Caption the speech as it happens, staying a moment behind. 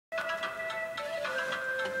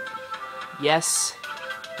Yes,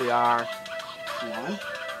 we are. What?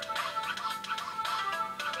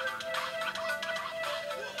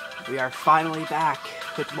 We are finally back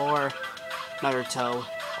with more Naruto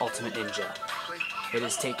Ultimate Ninja. It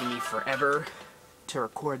has taken me forever to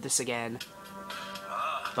record this again,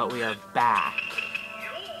 but we are back.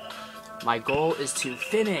 My goal is to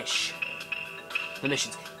finish the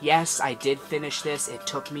missions. Yes, I did finish this. It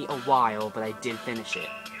took me a while, but I did finish it.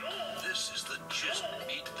 This is the gist.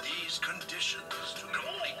 Meet these conditions to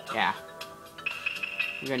complete the... Yeah.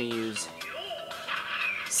 I'm gonna use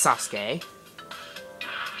Sasuke.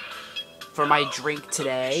 For my drink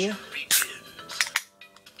today,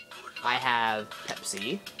 I have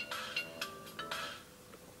Pepsi.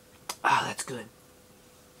 Ah, that's good.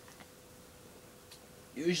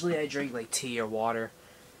 Usually I drink like tea or water,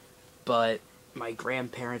 but my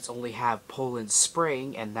grandparents only have Poland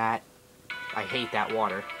Spring, and that, I hate that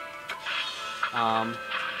water.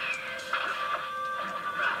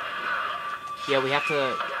 Yeah, we have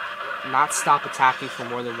to not stop attacking for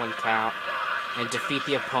more than one count, and defeat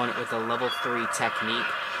the opponent with a level 3 technique.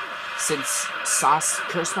 Since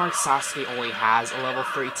Curse Mark Sasuke only has a level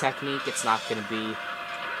 3 technique, it's not going to be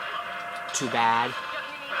too bad.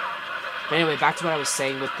 But anyway, back to what I was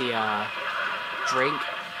saying with the drink.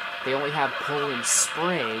 They only have Poland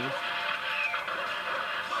Spring,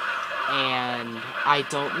 and I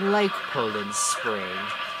don't like Poland Spring.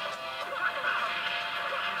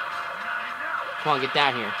 Come on, get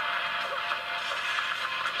down here.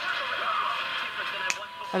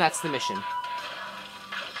 And that's the mission.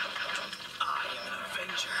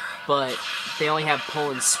 But they only have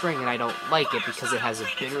Poland Spring, and I don't like it because it has a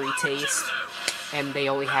bittery taste. And they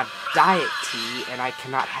only have Diet Tea, and I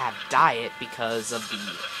cannot have Diet because of the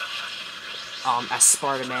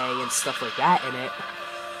aspartame and stuff like that in it.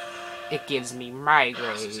 It gives me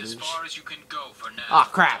migraines. Ah,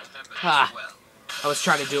 crap. Ah. I was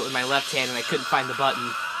trying to do it with my left hand, and I couldn't find the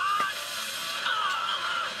button.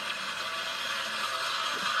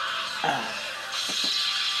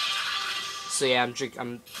 So yeah, I'm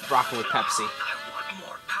rocking with Pepsi.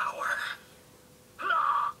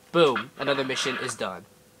 Boom, another mission is done.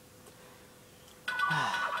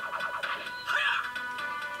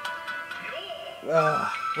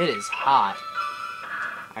 It is hot.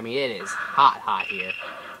 I mean, it is hot here.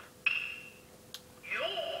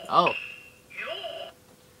 Oh.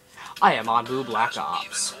 I am on Blue Black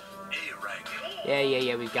Ops.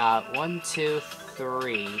 Yeah, we got 1, 2,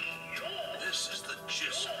 3.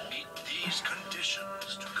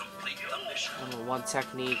 Number 1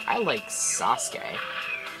 technique. I like Sasuke.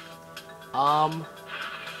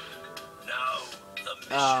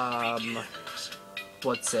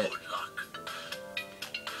 What's it?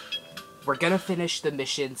 We're gonna finish the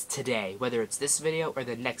missions today. Whether it's this video or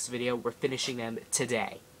the next video, we're finishing them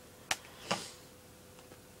today.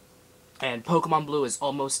 And Pokemon Blue is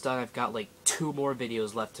almost done. I've got like 2 more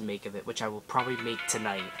videos left to make of it, which I will probably make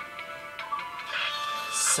tonight.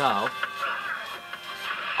 So,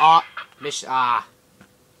 I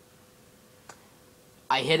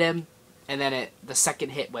hit him, and then the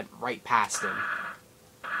second hit went right past him.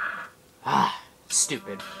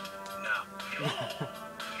 Stupid.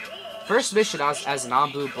 First mission as a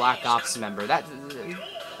non-Blue Black Ops member. That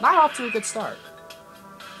not off to a good start.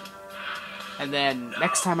 And then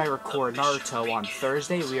next time I record Naruto on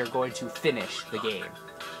Thursday, we are going to finish the game.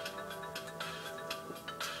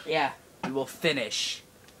 Yeah, we will finish.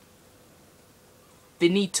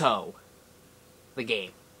 Finito the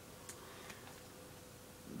game.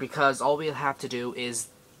 Because all we'll have to do is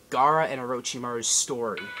Gaara and Orochimaru's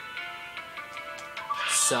story.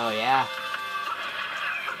 So yeah.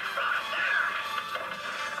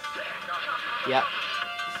 Yep.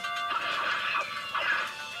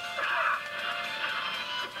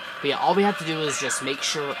 But yeah, all we have to do is just make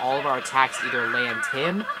sure all of our attacks either land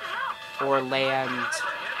him or land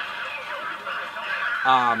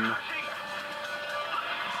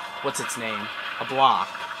what's its name? A block.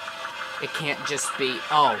 It can't just be,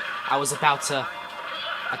 oh, I was about to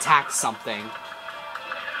attack something.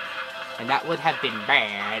 And that would have been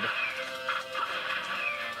bad.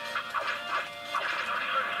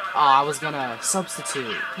 Oh, I was gonna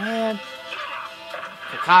substitute. Man.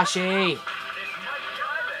 Kakashi!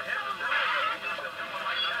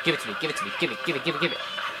 Give it to me, give it to me, give it.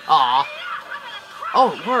 Aw.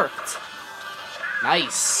 Oh, it worked.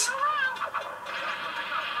 Nice.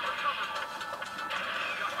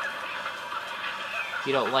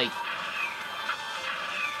 You don't like...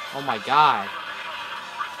 Oh my god.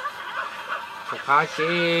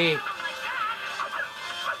 Kakashi!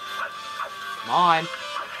 Come on.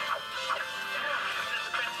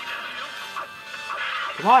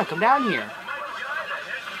 Come on, come down here.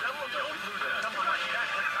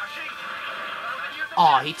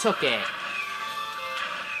 Oh, he took it.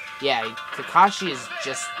 Yeah, Kakashi is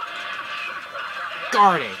just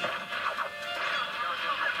guarding.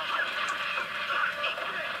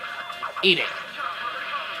 Eat it.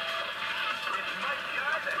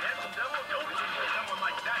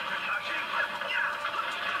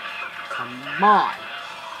 Come on.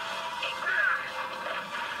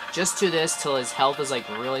 Just do this till his health is like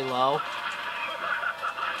really low.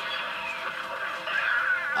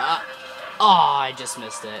 Oh, I just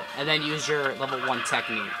missed it. And then use your level 1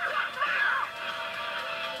 technique.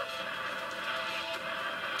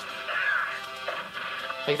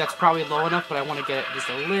 I think that's probably low enough, but I want to get it just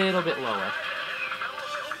a little bit lower.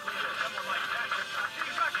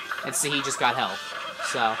 And see, he just got health.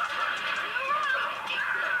 So.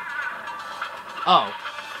 Oh.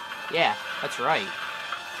 Yeah, that's right.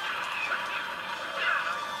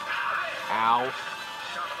 Ow.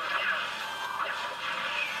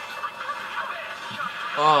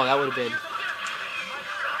 Oh, that would have been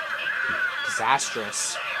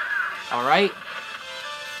disastrous. Alright.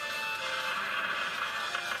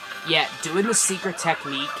 Yeah, doing the secret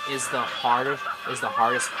technique is the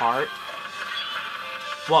hardest part.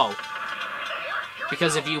 Whoa.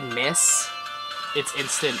 Because if you miss, it's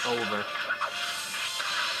instant over.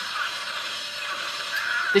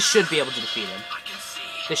 This should be able to defeat him.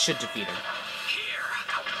 This should defeat him.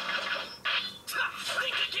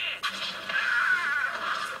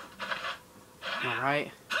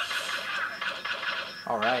 Alright.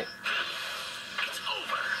 Alright.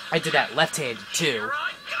 I did that left-handed too.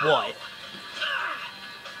 What?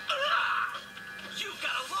 You've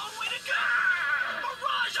got a long way to go.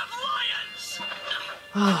 Barrage of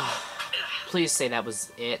lions. Please say that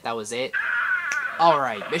was it. That was it.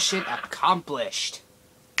 Alright, mission accomplished.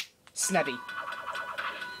 Snebby. I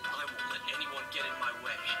won't let anyone get in my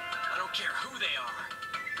way. I don't care who they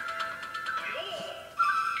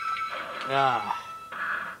are.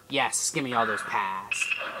 Yes, give me all those pass.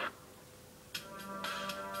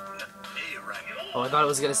 Hey, Rabbit. Oh, I thought it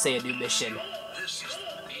was gonna say a new mission. This is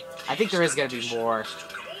I think there is gonna be more, to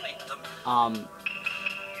complete them.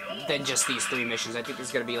 than just these 3 missions. I think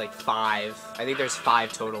there's gonna be like 5. I think there's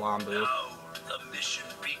 5 total on Boo. Now the mission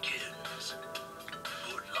begins.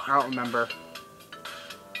 Good luck. I don't remember.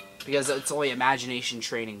 Because it's only Imagination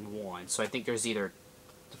Training 1, so I think there's either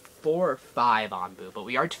 4 or 5 on Boo. But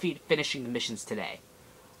we are finishing the missions today.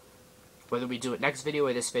 Whether we do it next video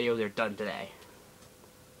or this video, they're done today.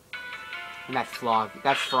 And that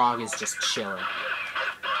frog is just chilling.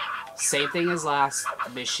 Same thing as last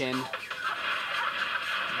mission.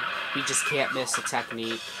 We just can't miss a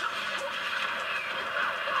technique.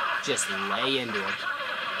 Just lay into him.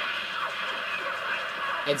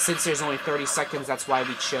 And since there's only 30 seconds, that's why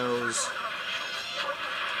we chose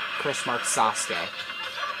Mark Sasuke.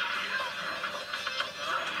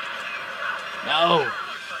 No!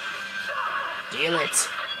 Deal it!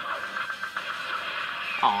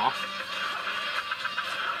 Aw.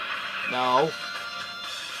 No.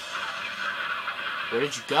 Where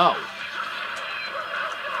did you go?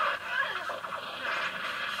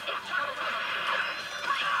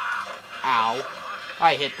 Ow.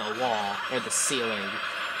 I hit the wall, or the ceiling.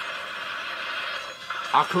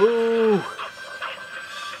 Aku!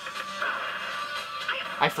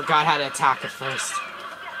 I forgot how to attack at first.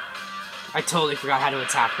 I totally forgot how to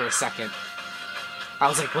attack for a second. I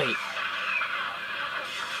was like, wait.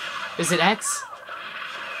 Is it X?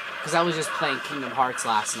 Because I was just playing Kingdom Hearts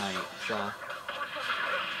last night, so...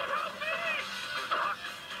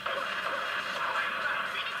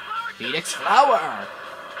 Phoenix Flower!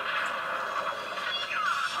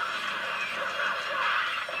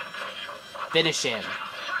 Finish him.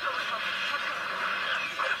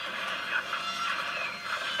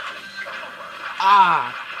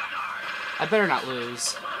 Ah! I better not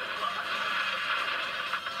lose.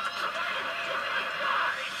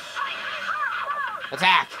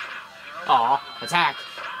 Attack! Aw, attack.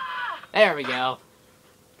 There we go.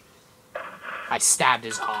 I stabbed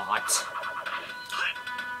his heart.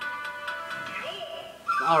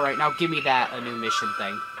 Alright, now give me that a new mission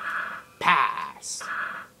thing. Pass.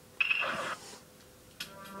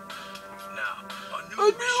 Now, A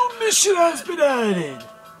new mission has been added.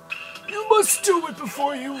 You must do it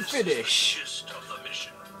before you finish. gist of the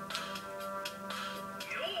mission.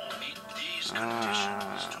 Meet these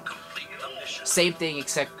conditions to complete the mission. Same thing,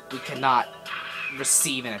 except we cannot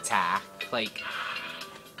receive an attack. Like,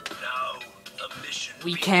 Now, the mission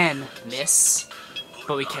we can miss,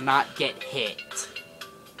 but we cannot get hit.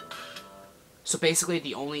 So basically,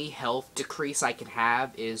 the only health decrease I can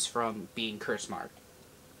have is from being curse marked.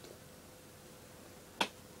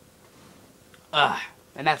 Ugh.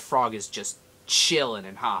 And that frog is just chilling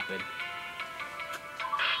and hopping.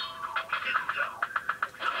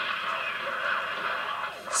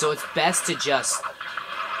 So it's best to just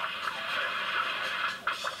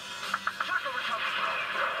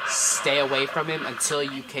stay away from him until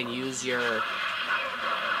you can use your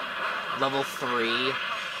level 3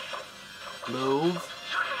 move.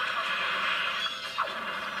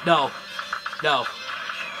 No. No.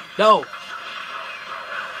 No!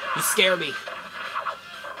 You scare me.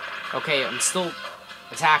 Okay, I'm still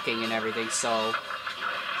attacking and everything, so...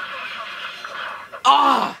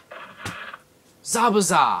 Ah!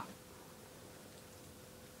 Zabuza!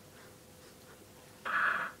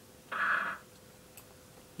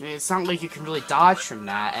 It's not like you can really dodge from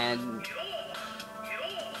that, and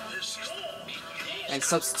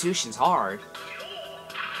substitution's hard.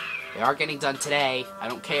 They are getting done today. I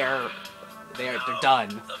don't care. They're done.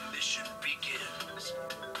 The mission begins.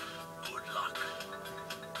 Good luck.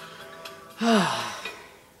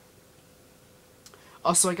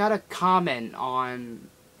 Also, I got a comment on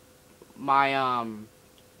my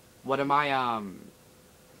one of my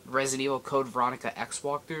Resident Evil Code Veronica X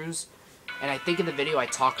walkthroughs, and I think in the video I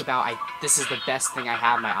talk about this is the best thing I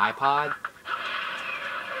have on my iPod.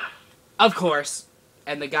 Of course.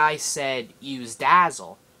 And the guy said use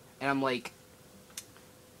Dazzle, and I'm like,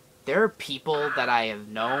 there are people that I have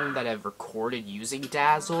known that have recorded using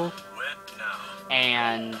Dazzle,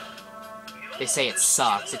 and they say it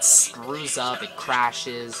sucks, it screws up, it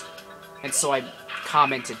crashes, and so I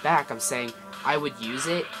commented back, I'm saying, I would use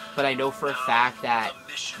it, but I know for a fact that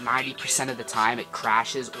 90% of the time it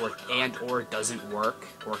crashes or doesn't work,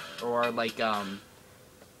 or like,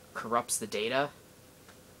 corrupts the data.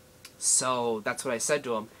 So, that's what I said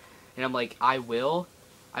to him, and I'm like, I will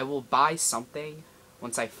buy something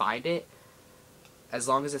once I find it, as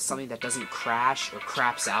long as it's something that doesn't crash or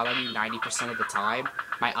craps out on me 90% of the time.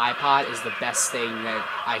 My iPod is the best thing that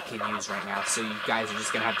I can use right now, so you guys are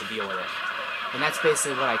just going to have to deal with it. And that's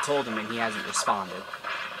basically what I told him, and he hasn't responded.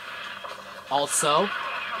 Also,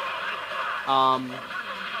 a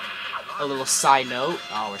little side note,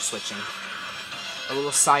 we're switching. A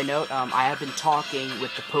little side note, I have been talking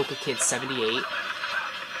with the PokeKid78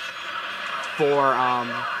 for,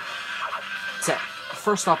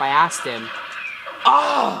 first off, I asked him,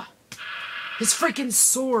 his freaking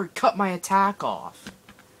sword cut my attack off.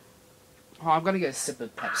 Oh, I'm gonna get a sip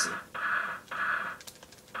of Pepsi.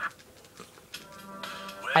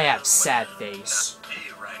 I have sad face.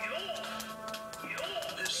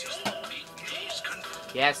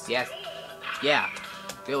 Yes, yes. Yeah,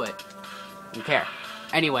 do it. Don't care.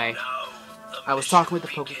 Anyway, I was talking with the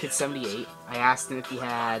PokeKid78. I asked him if he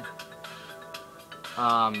had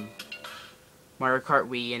Mario Kart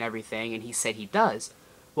Wii and everything, and he said he does.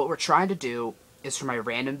 What we're trying to do is for my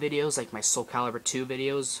random videos, like my Soul Calibur 2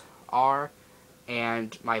 videos are,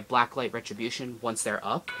 and my Blacklight Retribution once they're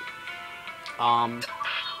up,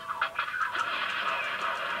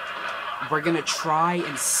 we're gonna try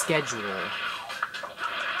and schedule,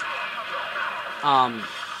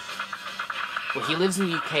 well, he lives in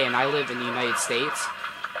the UK and I live in the United States.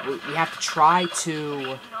 We have to try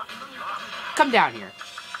to come down here.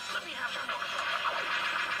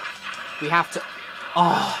 We have to...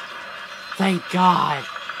 Oh, thank God.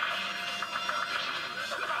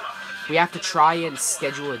 We have to try and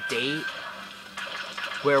schedule a date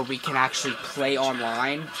where we can actually play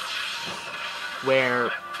online, where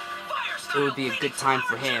it would be a good time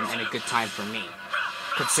for him and a good time for me.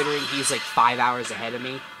 Considering he's like 5 hours ahead of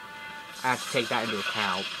me, I have to take that into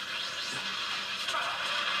account.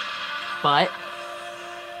 But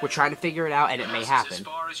we're trying to figure it out, and it may happen.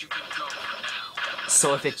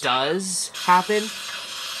 So if it does happen,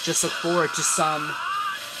 just look forward to some,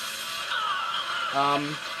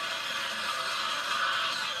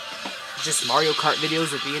 just Mario Kart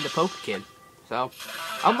videos with me and the PokeKid. So,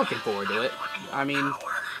 I'm looking forward to it. I mean,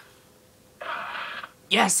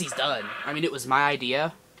 yes, he's done. I mean, it was my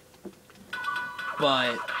idea.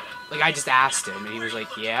 But, like, I just asked him, and he was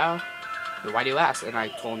like, yeah? Why do you ask? And I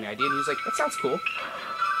told him the idea, and he was like, that sounds cool.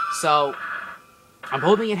 So, I'm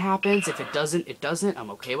hoping it happens. If it doesn't, it doesn't.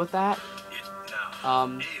 I'm okay with that.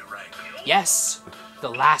 Yes! The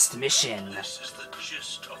last mission.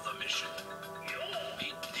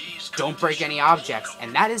 Don't break any objects.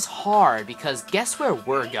 And that is hard, because guess where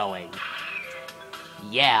we're going?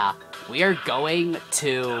 Yeah, we are going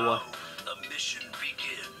to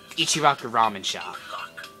Ichiraku Ramen Shop.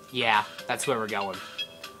 Yeah, that's where we're going.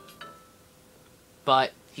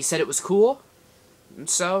 But he said it was cool, and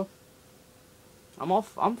so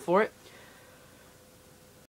I'm for it.